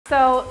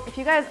So if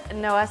you guys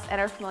know us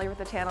and are familiar with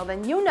the channel,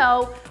 then you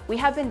know we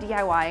have been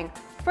DIYing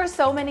for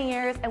so many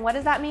years. And what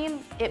does that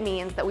mean? It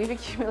means that we've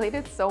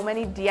accumulated so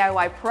many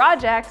DIY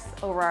projects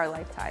over our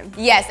lifetime.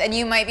 Yes, and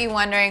you might be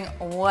wondering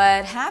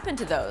what happened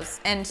to those.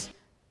 And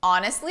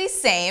honestly,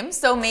 same.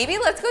 So maybe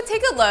let's go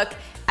take a look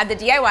at the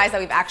DIYs that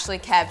we've actually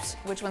kept,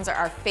 which ones are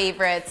our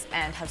favorites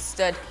and have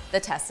stood the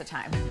test of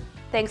time.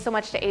 Thanks so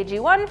much to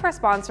AG1 for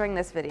sponsoring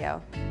this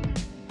video.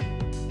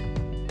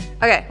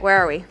 Okay, where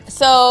are we?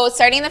 So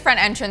starting in the front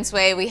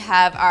entranceway, we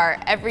have our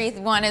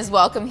Everyone is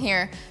Welcome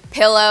Here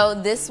pillow.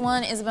 This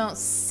one is about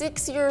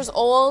 6 years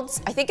old.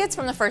 I think it's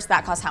from the first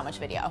That Cost How Much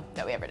video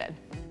that we ever did.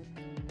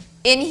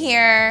 In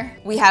here,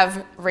 we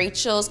have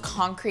Rachel's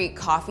concrete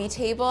coffee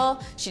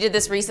table. She did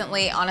this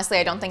recently. Honestly,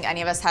 I don't think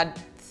any of us had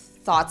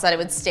thoughts that it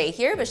would stay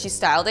here, but she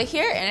styled it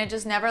here and it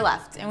just never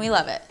left, and we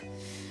love it.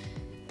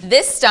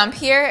 This stump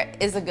here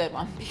is a good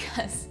one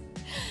because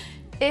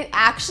it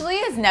actually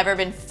has never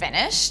been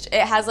finished.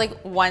 It has like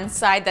one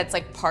side that's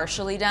like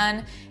partially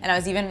done, and I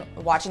was even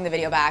watching the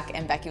video back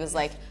and Becky was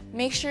like,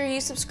 make sure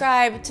you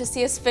subscribe to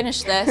see us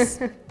finish this.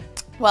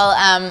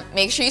 Well,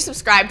 make sure you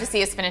subscribe to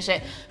see us finish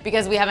it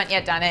because we haven't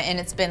yet done it and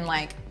it's been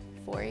like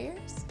 4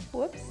 years.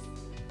 Whoops.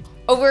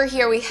 Over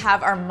here we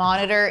have our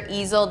monitor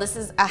easel. This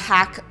is a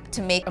hack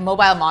to make a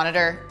mobile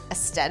monitor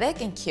aesthetic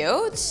and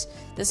cute.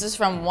 This is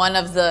from one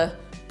of the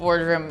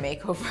boardroom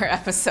makeover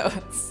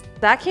episodes.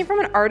 That came from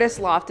an artist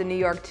loft in New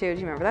York too.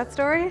 Do you remember that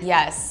story?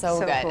 Yes,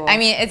 so good. Cool. I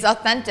mean, it's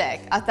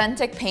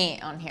authentic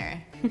paint on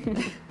here.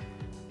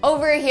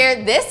 Over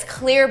here, this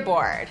clear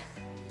board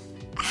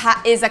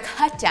is a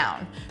cut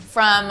down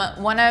from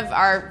one of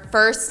our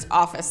first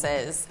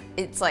offices.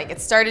 It's like,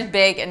 it started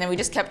big and then we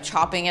just kept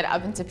chopping it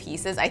up into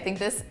pieces. I think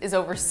this is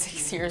over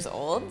 6 years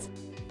old.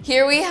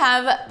 Here we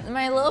have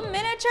my little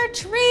miniature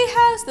tree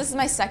house. This is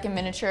my second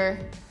miniature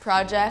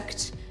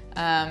project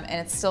and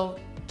it's still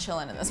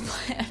chilling in this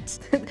plant.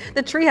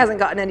 The tree hasn't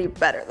gotten any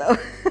better though.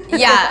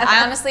 Yeah,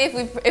 I honestly,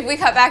 if we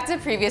cut back to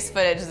previous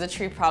footage, the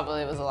tree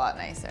probably was a lot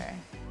nicer.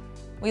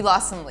 We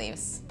lost some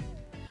leaves.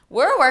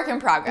 We're a work in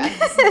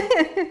progress.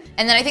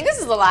 And then I think this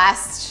is the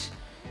last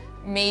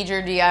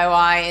major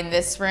DIY in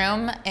this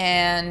room.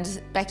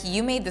 And Becky,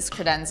 you made this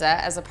credenza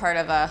as a part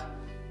of a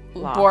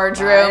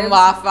boardroom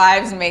Loft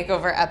Vibes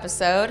makeover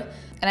episode.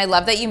 And I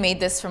love that you made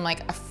this from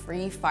like a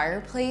free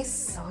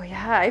fireplace. Oh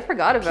yeah, I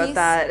forgot about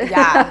that.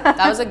 Yeah,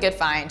 that was a good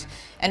find.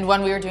 And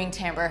when we were doing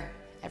timber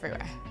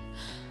everywhere.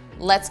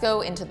 Let's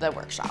go into the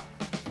workshop.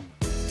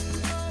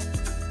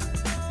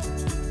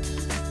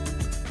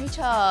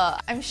 Rachel,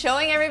 I'm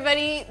showing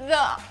everybody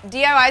the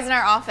DIYs in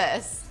our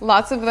office.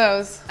 Lots of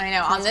those. I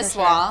know, on this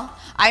wall.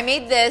 I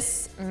made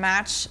this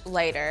match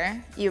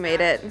lighter. You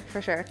made it,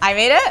 for sure. I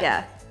made it?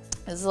 Yeah.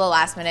 This is a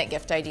last minute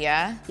gift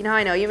idea. You know how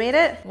I know you made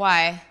it?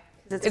 Why?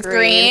 It's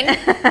green.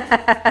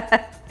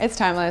 It's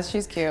timeless,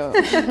 she's cute.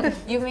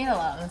 You've made a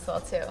lot on this wall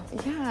too.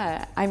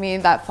 Yeah, I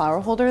mean that flower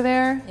holder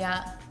there.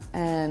 Yeah.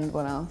 And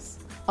what else?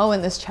 Oh,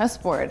 and this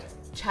chessboard.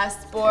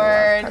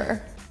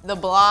 Chessboard. The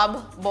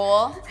blob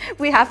bowl.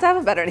 We have to have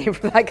a better name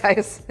for that,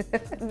 guys.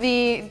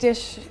 The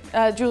dish,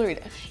 jewelry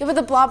dish. Yeah, but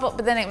the blob,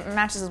 but then it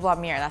matches the blob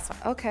mirror, that's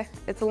why. Okay,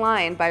 it's a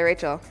line by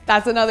Rachel.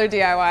 That's another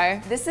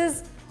DIY. This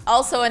is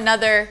also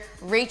another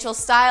Rachel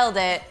styled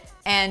it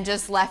and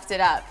just left it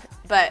up,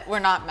 but we're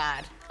not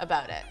mad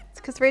about it. It's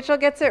because Rachel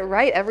gets it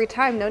right every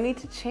time, no need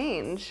to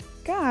change.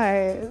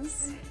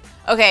 Guys.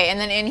 Okay, and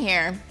then in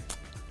here,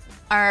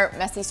 our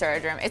messy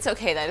storage room. It's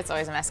okay that it's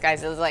always a mess,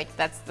 guys. It was like,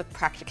 that's the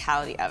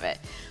practicality of it.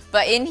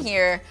 But in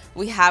here,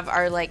 we have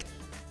our like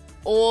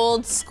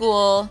old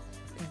school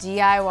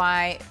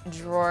DIY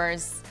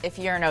drawers. If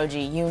you're an OG,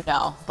 you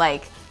know,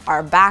 like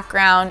our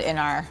background in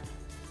our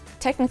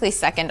technically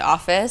second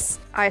office.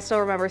 I still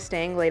remember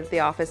staying late at the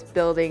office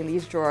building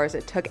these drawers.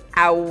 It took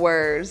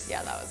hours.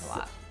 Yeah, that was a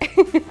lot.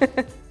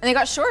 And they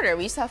got shorter.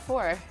 We used to have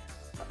 4.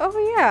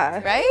 Oh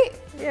yeah. Right?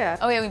 Yeah.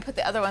 Oh yeah, we put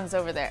the other ones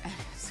over there.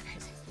 It's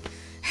crazy.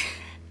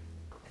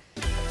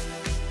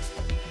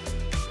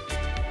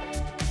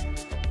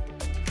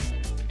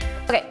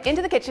 Okay,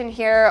 into the kitchen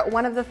here.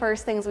 One of the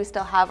first things we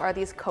still have are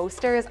these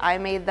coasters. I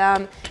made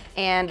them,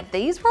 and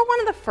these were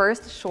one of the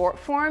first short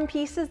form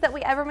pieces that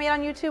we ever made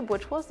on YouTube,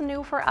 which was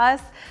new for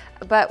us,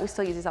 but we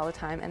still use these all the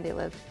time and they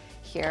live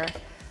here.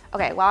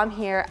 Okay, while I'm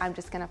here, I'm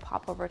just gonna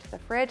pop over to the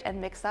fridge and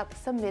mix up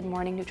some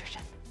mid-morning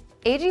nutrition.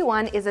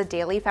 AG1 is a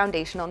daily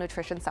foundational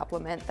nutrition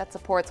supplement that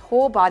supports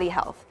whole body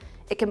health.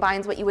 It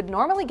combines what you would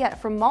normally get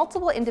from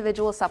multiple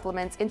individual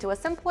supplements into a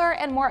simpler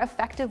and more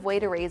effective way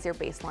to raise your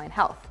baseline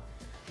health.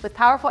 With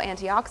powerful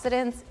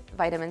antioxidants,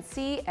 vitamin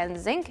C, and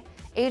zinc,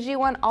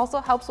 AG1 also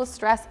helps with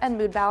stress and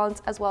mood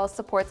balance, as well as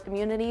supports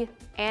immunity,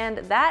 and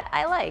that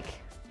I like.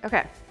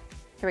 Okay,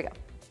 here we go.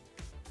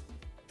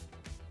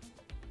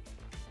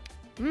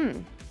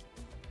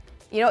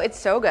 You know, it's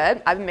so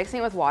good. I've been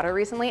mixing it with water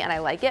recently and I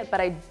like it, but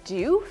I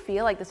do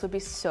feel like this would be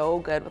so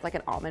good with like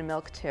an almond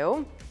milk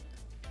too.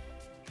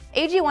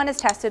 AG1 is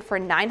tested for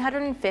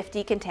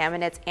 950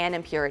 contaminants and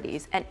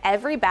impurities, and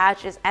every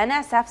batch is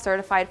NSF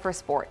certified for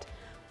sport.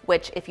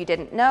 which, if you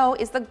didn't know,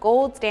 is the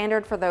gold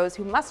standard for those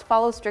who must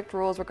follow strict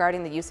rules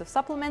regarding the use of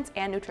supplements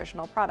and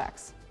nutritional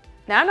products.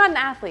 Now, I'm not an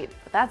athlete,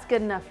 but that's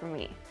good enough for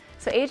me.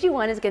 So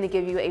AG1 is going to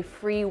give you a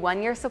free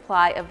 1-year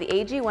supply of the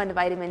AG1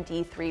 Vitamin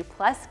D3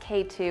 plus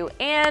K2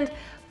 and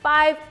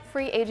 5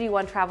 free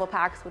AG1 travel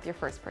packs with your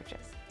first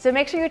purchase. So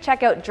make sure you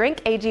check out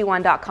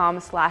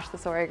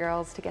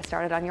drinkag1.com/TheSorryGirls to get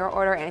started on your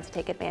order and to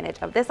take advantage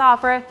of this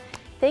offer.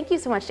 Thank you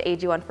so much to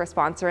AG1 for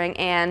sponsoring,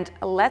 and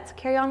let's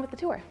carry on with the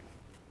tour.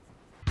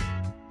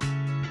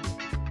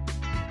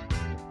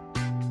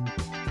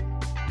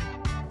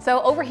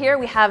 So over here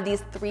we have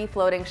these 3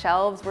 floating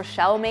shelves.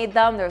 Rochelle made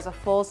them. There's a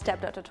full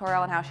stepped-up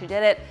tutorial on how she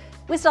did it.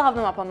 We still have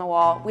them up on the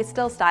wall. We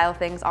still style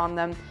things on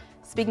them.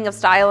 Speaking of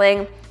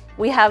styling,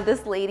 we have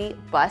this lady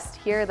bust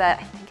here that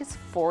I think is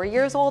 4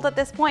 years old at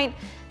this point.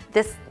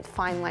 This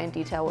fine line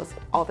detail was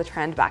all the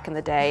trend back in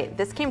the day.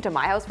 This came to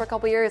my house for a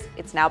couple years.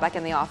 It's now back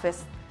in the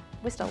office.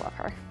 We still love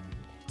her.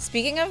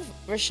 Speaking of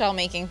Rochelle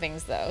making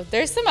things though,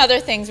 there's some other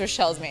things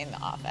Rochelle's made in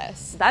the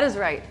office. That is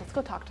right. Let's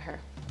go talk to her.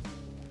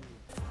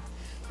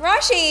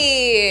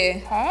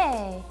 Rashi!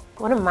 Hey!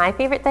 One of my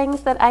favorite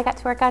things that I got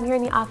to work on here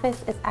in the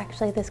office is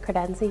actually this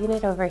credenza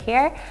unit over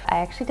here. I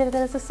actually did it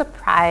as a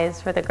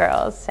surprise for the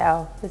girls,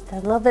 so it was a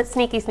little bit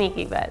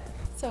sneaky, but.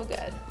 So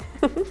good.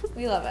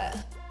 We love it.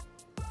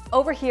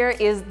 Over here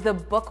is the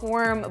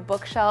Bookworm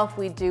bookshelf.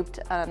 We duped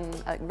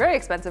a very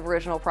expensive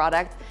original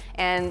product,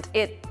 and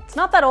it's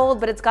not that old,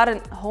 but it's got a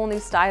whole new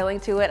styling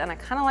to it, and I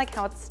kind of like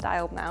how it's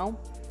styled now.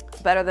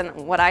 Better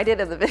than what I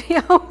did in the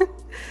video.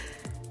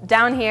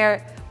 Down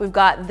here, we've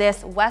got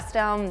this West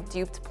Elm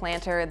duped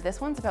planter. This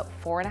one's about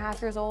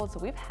 4.5 years old, so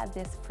we've had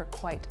this for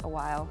quite a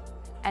while.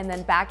 And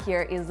then back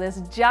here is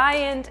this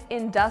giant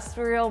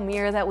industrial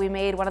mirror that we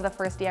made, one of the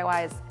first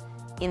DIYs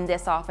in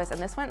this office,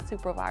 and this went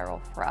super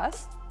viral for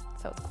us,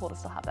 so it's cool to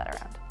still have that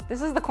around.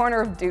 This is the corner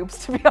of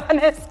dupes, to be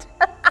honest.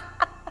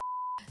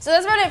 So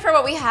that's about it for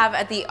what we have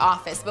at the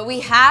office, but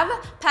we have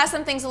passed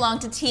some things along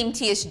to Team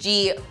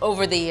TSG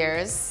over the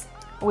years.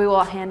 We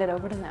will hand it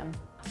over to them.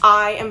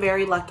 I am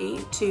very lucky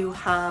to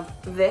have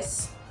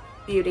this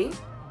beauty.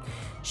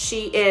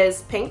 She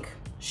is pink,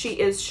 she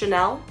is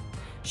Chanel,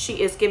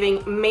 she is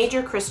giving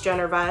major Kris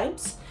Jenner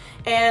vibes,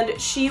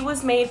 and she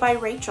was made by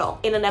Rachel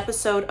in an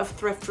episode of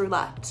Thrift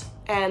Roulette.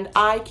 And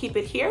I keep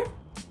it here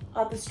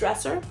on this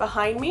dresser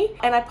behind me,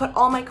 and I put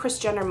all my Kris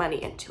Jenner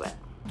money into it.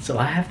 So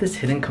I have this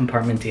hidden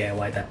compartment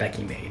DIY that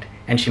Becky made,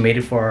 and she made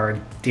it for our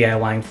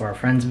DIYing for our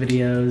friends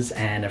videos,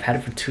 and I've had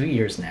it for 2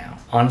 years now.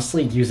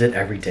 Honestly, use it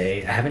every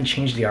day. I haven't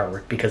changed the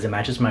artwork because it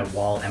matches my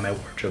wall and my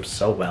wardrobe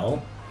so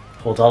well.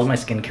 Holds all of my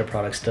skincare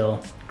products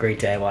still. Great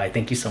DIY,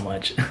 thank you so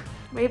much.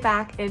 Way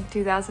back in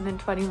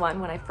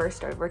 2021, when I first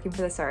started working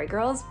for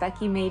TheSorryGirls,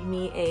 Becky made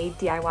me a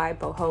DIY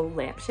boho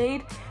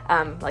lampshade,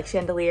 like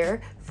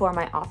chandelier, for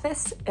my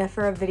office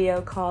for a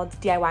video called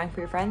DIYing for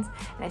Your Friends.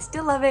 And I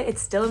still love it,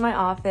 it's still in my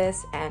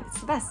office, and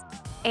it's the best.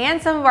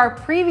 And some of our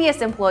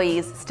previous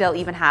employees still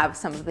even have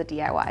some of the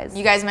DIYs.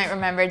 You guys might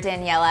remember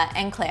Daniela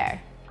and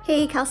Claire.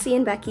 Hey, Kelsey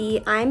and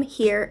Becky, I'm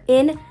here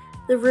in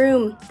the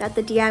room that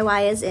the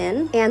DIY is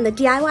in, and the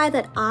DIY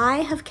that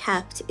I have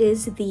kept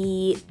is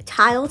the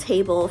tile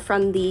table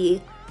from the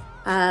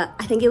I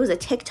think it was a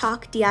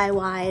TikTok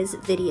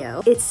DIYs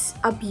video. It's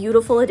a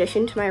beautiful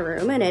addition to my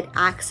room, and it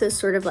acts as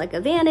sort of like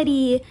a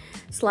vanity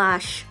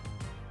slash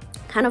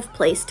kind of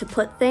place to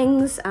put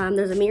things.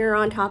 There's a mirror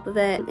on top of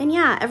it, and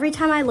yeah, every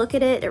time I look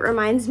at it, it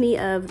reminds me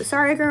of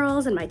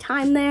TheSorryGirls and my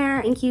time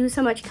there. Thank you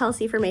so much,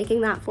 Kelsey, for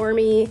making that for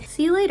me.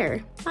 See you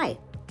later. Bye.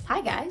 Hi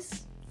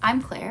guys,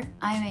 I'm Claire.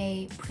 I'm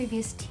a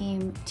previous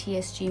Team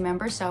TSG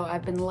member, so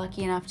I've been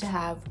lucky enough to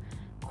have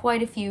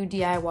quite a few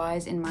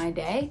DIYs in my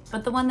day,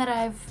 but the one that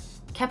I've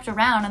kept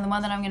around and the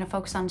one that I'm going to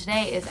focus on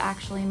today is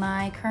actually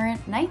my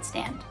current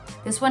nightstand.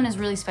 This one is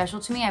really special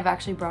to me. I've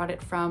actually brought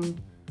it from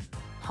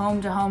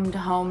home to home to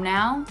home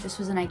now. This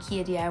was an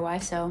IKEA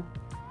DIY, so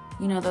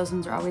you know those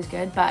ones are always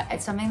good, but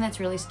it's something that's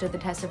really stood the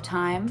test of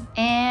time.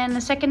 And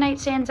the second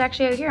nightstand's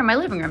actually out here in my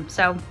living room,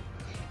 so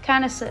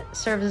kind of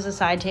serves as a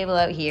side table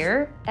out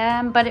here,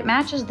 but it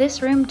matches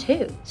this room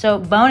too. So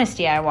bonus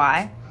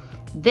DIY,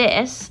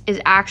 this is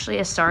actually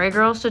a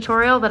TheSorryGirls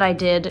tutorial that I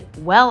did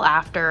well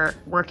after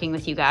working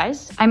with you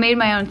guys. I made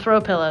my own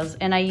throw pillows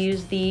and I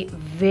used the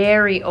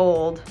very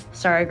old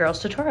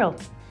TheSorryGirls tutorial.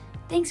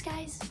 Thanks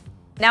guys.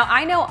 Now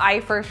I know I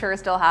for sure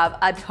still have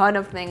a ton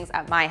of things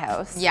at my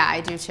house. Yeah,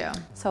 I do too.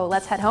 So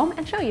let's head home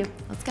and show you.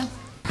 Let's go.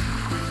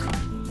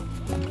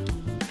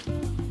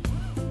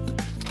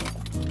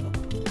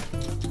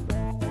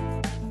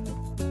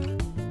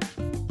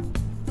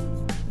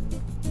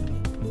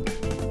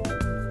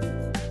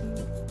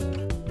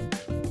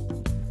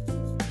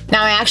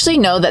 Now I actually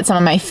know that some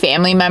of my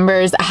family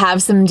members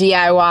have some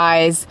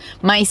DIYs,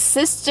 My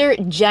sister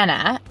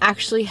Jenna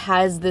actually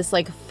has this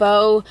like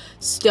faux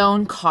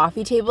stone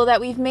coffee table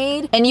that we've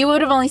made. And you would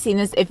have only seen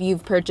this if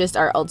you've purchased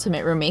our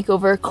Ultimate Room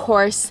Makeover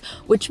course,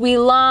 which we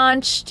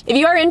launched. If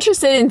you are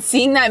interested in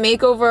seeing that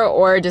makeover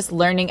or just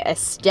learning a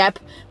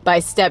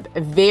step-by-step,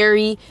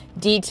 very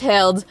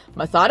detailed,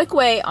 methodic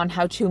way on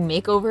how to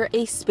make over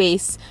a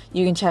space,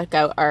 you can check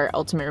out our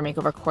Ultimate Room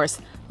Makeover course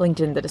linked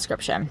in the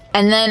description.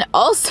 And then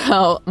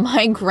also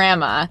my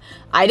grandma,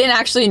 I didn't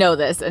actually know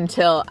this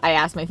until I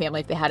asked my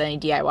family if they had any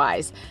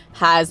DIYs,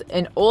 has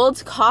an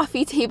old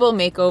coffee table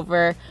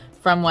makeover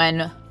from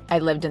when I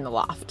lived in the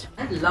loft.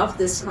 I love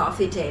this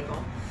coffee table.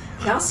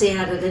 Kelsey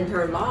had it in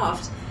her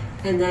loft,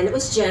 and then it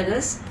was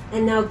Jenna's,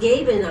 and now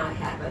Gabe and I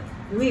have it.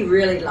 We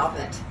really love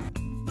it.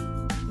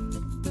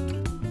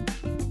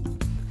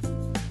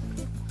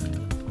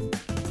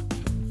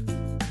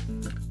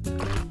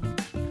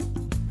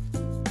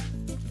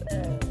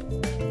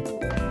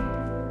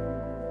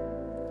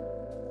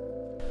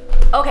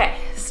 Okay,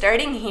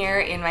 starting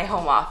here in my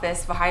home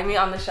office, behind me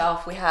on the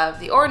shelf, we have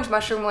the orange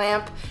mushroom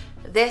lamp.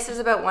 This is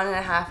about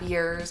 1.5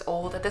 years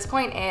old at this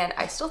point, and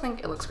I still think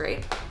it looks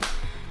great.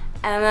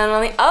 And then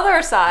on the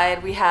other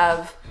side, we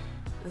have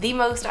the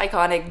most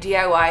iconic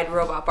DIY'd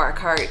robot bar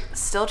cart.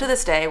 Still to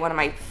this day, one of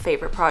my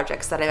favorite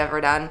projects that I've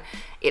ever done.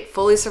 It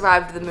fully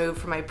survived the move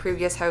from my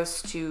previous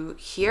house to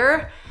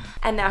here,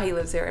 and now he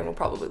lives here and will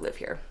probably live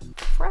here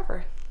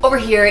forever. Over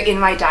here in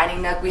my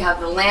dining nook, we have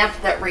the lamp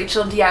that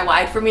Rachel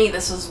DIY'd for me.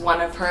 This was one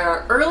of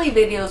her early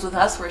videos with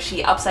us where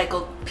she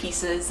upcycled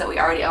pieces that we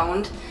already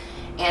owned.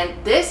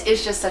 And this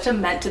is just such a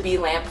meant to be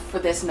lamp for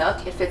this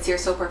nook. It fits here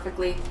so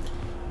perfectly,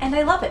 and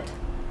I love it.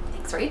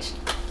 Thanks, Rach.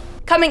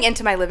 Coming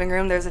into my living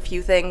room, there's a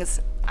few things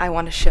I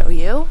want to show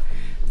you.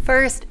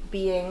 First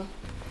being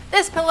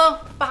this pillow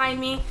behind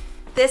me.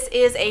 This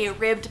is a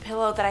ribbed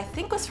pillow that I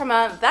think was from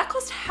a That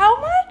Cost How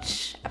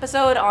Much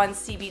episode on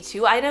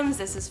CB2 items.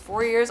 This is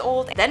 4 years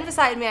old. Then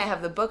beside me, I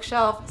have the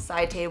bookshelf,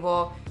 side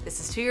table.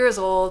 This is 2 years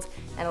old,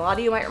 and a lot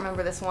of you might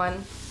remember this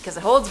one because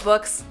it holds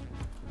books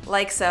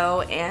like so.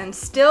 And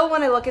still,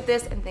 when I look at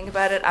this and think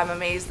about it, I'm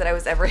amazed that I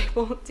was ever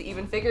able to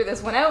even figure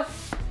this one out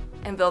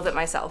and build it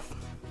myself.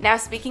 Now,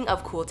 speaking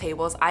of cool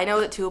tables, I know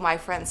that 2 of my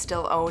friends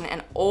still own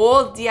an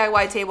old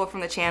DIY table from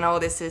the channel.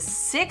 This is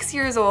 6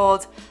 years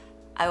old.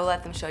 I will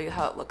let them show you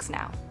how it looks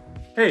now.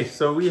 Hey,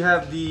 so we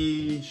have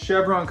the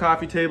Chevron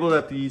coffee table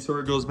that the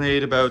TheSorryGirls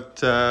made about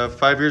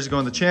 5 years ago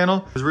on the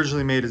channel. It was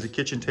originally made as a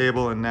kitchen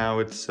table, and now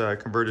it's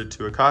converted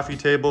to a coffee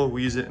table.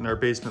 We use it in our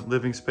basement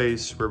living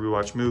space where we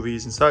watch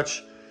movies and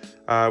such.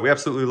 We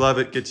absolutely love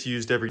it. Gets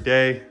used every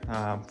day.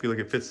 Feel like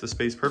it fits the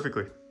space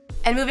perfectly.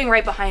 And moving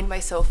right behind my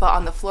sofa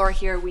on the floor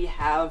here, we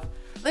have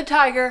the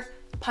Tiger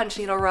punch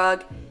needle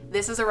rug.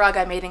 This is a rug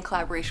I made in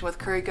collaboration with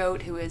Curry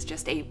Goat, who is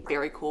just a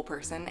very cool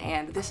person,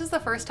 and this is the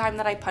first time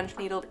that I punch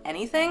needled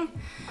anything,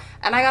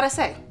 and I gotta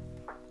say,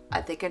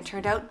 I think it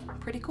turned out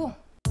pretty cool.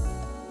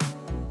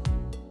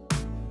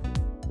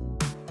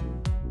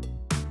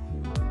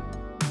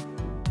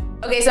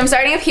 Okay, so I'm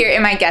starting up here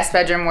in my guest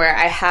bedroom where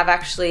I have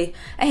actually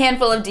a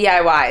handful of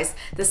DIYs.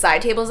 The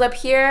side tables up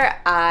here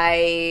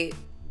I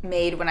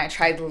made when I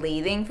tried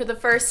lathing for the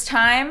first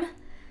time.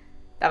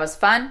 That was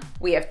fun.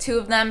 We have 2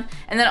 of them.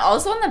 And then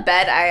also on the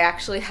bed, I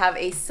actually have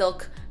a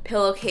silk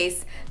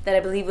pillowcase that I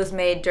believe was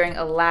made during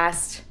a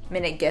last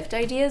minute gift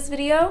ideas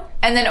video.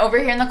 And then over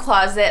here in the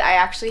closet, I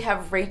actually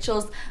have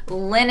Rachel's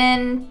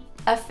linen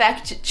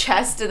effect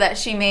chest that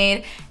she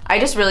made. I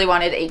just really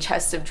wanted a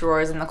chest of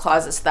drawers in the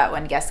closet so that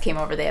when guests came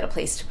over, they had a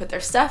place to put their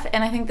stuff.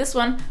 And I think this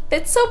one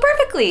fits so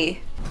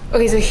perfectly.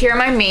 Okay, so here on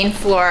my main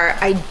floor,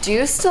 I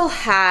do still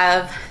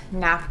have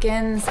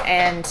napkins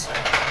and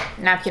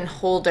napkin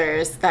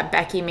holders that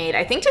Becky made,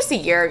 I think just a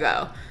year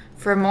ago,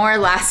 for more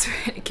last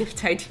minute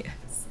gift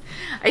ideas.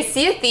 I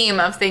see a theme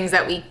of things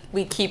that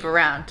we keep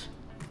around.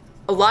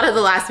 A lot of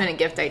the last minute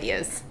gift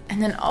ideas.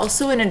 And then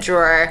also in a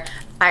drawer,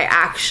 I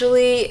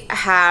actually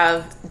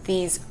have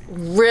these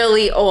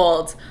really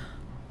old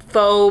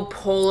faux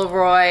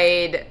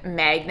Polaroid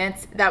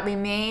magnets that we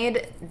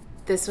made.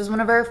 This was one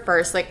of our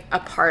first like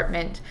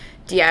apartment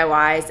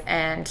DIYs,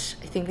 and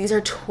I think these are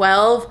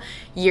 12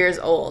 years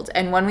old.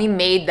 And when we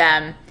made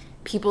them,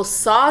 people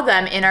saw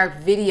them in our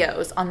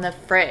videos on the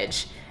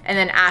fridge and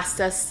then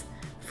asked us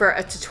for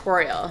a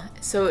tutorial.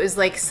 So it was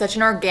like such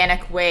an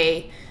organic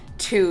way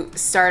to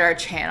start our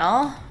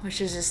channel, which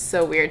is just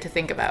so weird to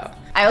think about.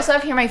 I also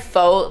have here my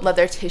faux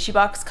leather tissue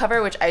box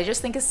cover, which I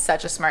just think is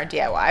such a smart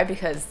DIY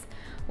because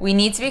we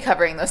need to be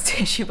covering those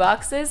tissue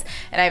boxes,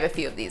 and I have a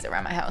few of these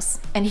around my house.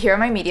 And here on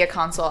my media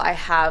console, I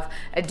have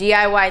a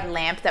DIY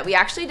lamp that we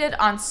actually did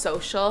on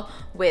social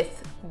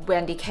with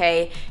Wendy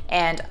K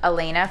and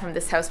Elena from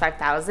This House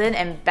 5000,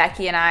 and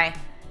Becky and I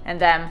and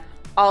them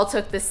all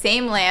took the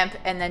same lamp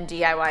and then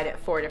DIY'd it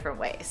 4 different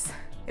ways.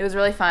 It was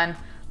really fun.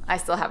 I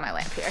still have my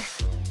lamp here.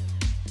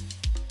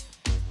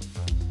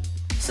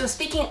 So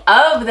speaking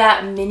of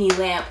that mini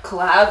lamp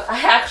collab,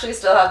 I actually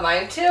still have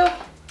mine too.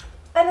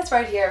 And it's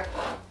right here.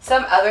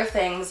 Some other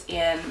things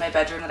in my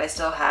bedroom that I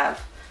still have.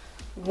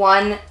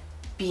 One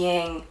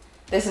being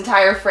this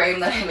entire frame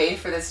that I made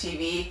for this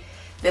TV.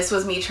 This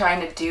was me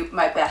trying to dupe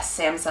my best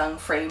Samsung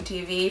frame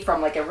TV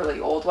from like a really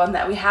old one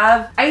that we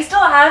have. I still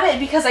have it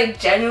because I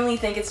genuinely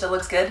think it still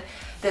looks good.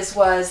 This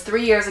was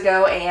 3 years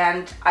ago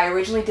and I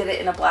originally did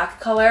it in a black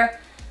color.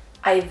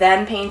 I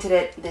then painted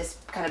it this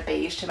kind of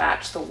beige to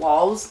match the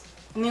walls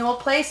in the old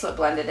place, so it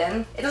blended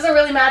in. It doesn't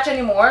really match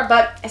anymore,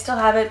 but I still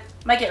have it.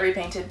 Might get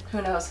repainted,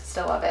 who knows,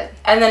 still love it.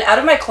 And then out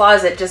of my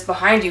closet, just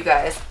behind you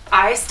guys,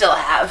 I still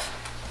have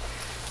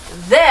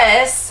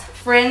this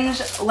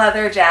fringe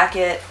leather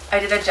jacket. I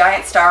did a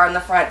giant star on the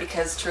front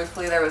because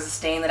truthfully there was a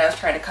stain that I was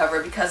trying to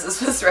cover because this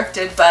was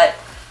thrifted, but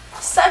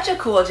such a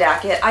cool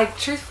jacket. I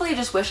truthfully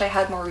just wish I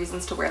had more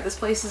reasons to wear this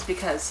places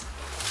because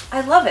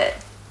I love it.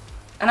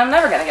 And I'm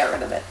never gonna get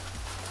rid of it.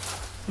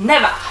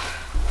 Never.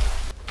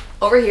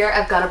 Over here,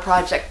 I've got a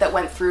project that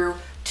went through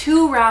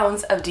 2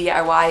 rounds of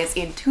DIYs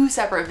in 2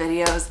 separate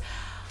videos.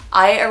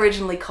 I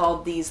originally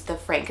called these the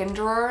Franken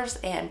drawers,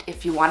 and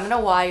if you want to know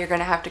why, you're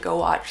gonna have to go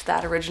watch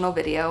that original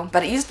video.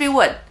 But it used to be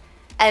wood.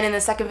 And in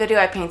the second video,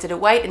 I painted it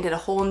white and did a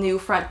whole new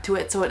front to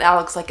it, so it now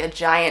looks like a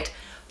giant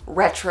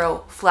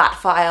retro flat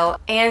file.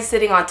 And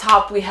sitting on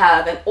top, we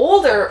have an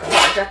older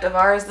project of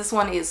ours. This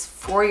one is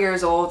 4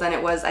 years old, and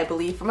it was, I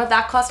believe, from a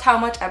That Cost How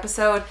Much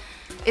episode.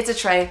 It's a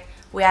tray.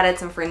 We added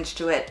some fringe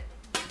to it.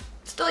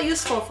 Still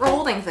useful for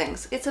holding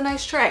things. It's a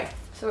nice tray.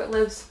 So it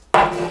lives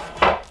up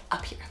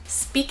here.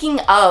 Speaking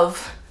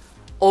of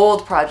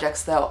old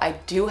projects though, I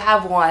do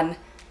have one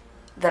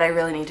that I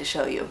really need to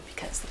show you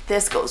because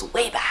this goes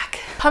way back.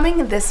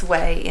 Coming this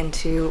way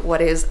into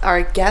what is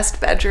our guest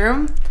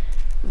bedroom,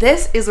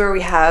 this is where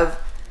we have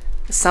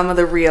some of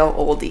the real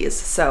oldies.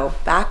 So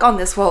back on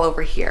this wall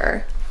over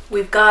here,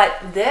 we've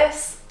got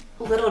this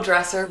little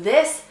dresser.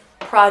 This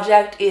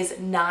project is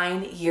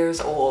 9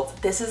 years old.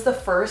 This is the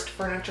first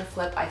furniture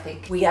flip I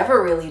think we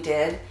ever really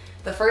did.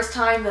 The first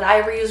time that I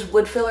ever used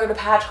wood filler to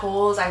patch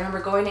holes, I remember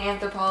going to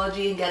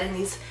Anthropologie and getting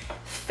these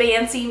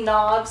fancy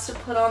knobs to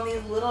put on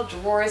these little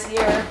drawers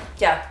here.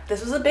 Yeah,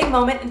 this was a big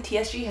moment in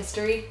TSG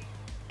history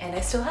and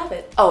I still have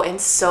it. Oh, and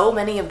so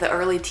many of the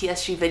early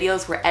TSG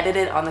videos were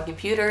edited on the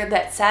computer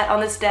that sat on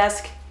this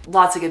desk.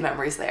 Lots of good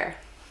memories there.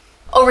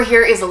 Over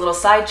here is a little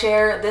side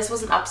chair. This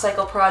was an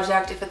upcycle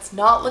project. If it's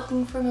not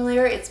looking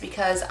familiar, it's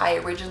because I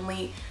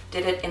originally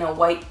did it in a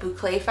white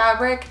boucle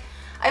fabric.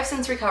 I've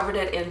since recovered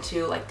it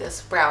into like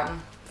this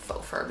brown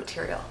faux fur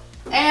material.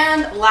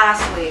 And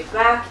lastly,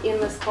 back in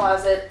this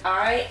closet,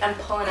 I am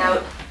pulling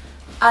out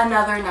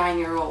another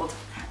 9-year-old.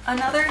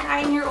 Another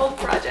 9-year-old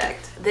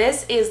project.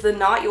 This is the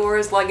Not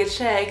Yours luggage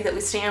tag that we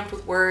stamped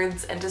with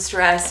words and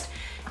distressed,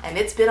 and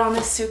it's been on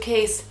this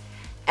suitcase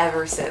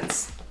ever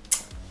since.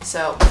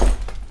 So,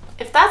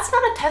 if that's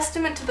not a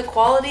testament to the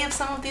quality of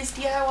some of these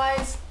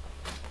DIYs,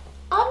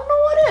 I don't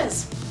know what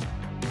is.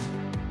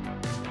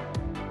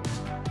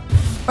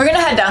 We're gonna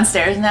head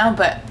downstairs now,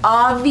 but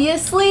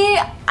obviously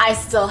I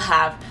still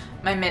have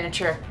my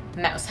miniature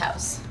mouse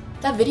house.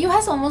 That video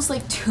has almost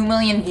like 2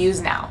 million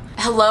views now.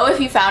 Hello, if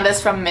you found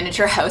us from a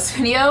miniature house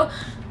video.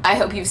 I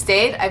hope you've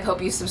stayed, I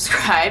hope you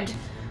subscribed,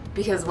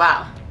 because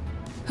wow,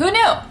 who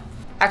knew?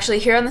 Actually,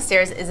 here on the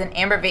stairs is an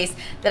amber vase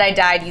that I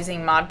dyed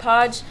using Mod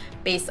Podge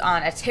based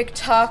on a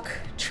TikTok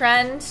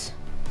trend.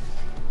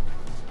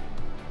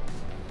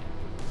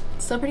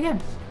 Still pretty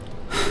good.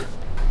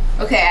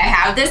 Okay, I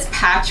have this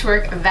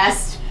patchwork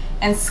vest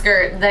and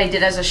skirt that I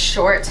did as a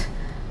short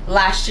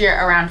last year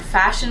around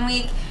Fashion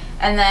Week.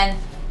 And then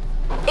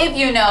if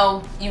you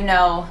know, you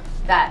know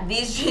that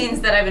these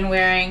jeans that I've been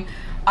wearing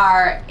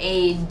are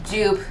a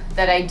dupe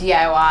that I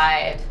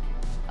DIY'd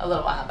a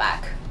little while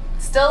back.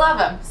 Still love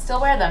them,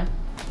 still wear them.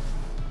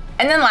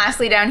 And then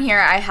lastly down here,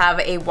 I have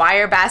a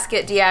wire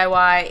basket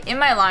DIY in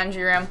my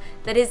laundry room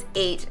that is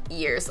 8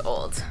 years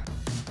old.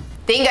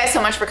 Thank you guys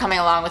so much for coming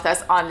along with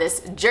us on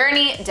this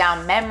journey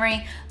down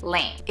memory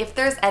lane. If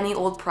there's any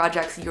old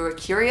projects you were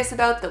curious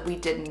about that we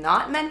did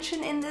not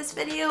mention in this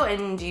video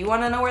and do you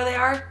want to know where they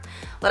are,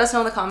 let us know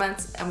in the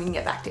comments and we can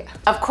get back to you.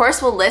 Of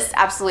course, we'll list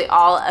absolutely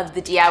all of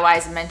the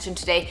DIYs mentioned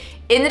today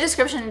in the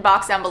description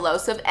box down below.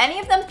 So if any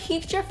of them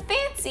piqued your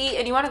fancy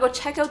and you want to go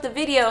check out the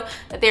video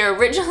that they were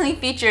originally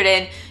featured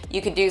in,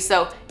 you can do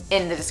so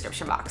in the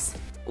description box.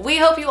 We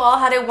hope you all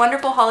had a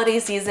wonderful holiday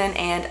season,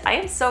 and I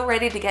am so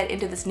ready to get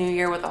into this new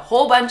year with a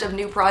whole bunch of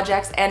new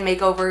projects and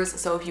makeovers.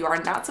 So if you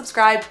are not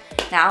subscribed,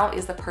 now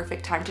is the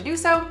perfect time to do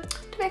so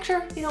to make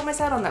sure you don't miss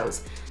out on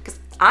those. Because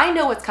I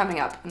know what's coming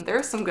up and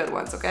there's some good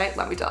ones, okay?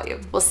 Let me tell you.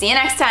 We'll see you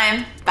next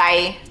time.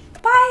 Bye.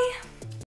 Bye.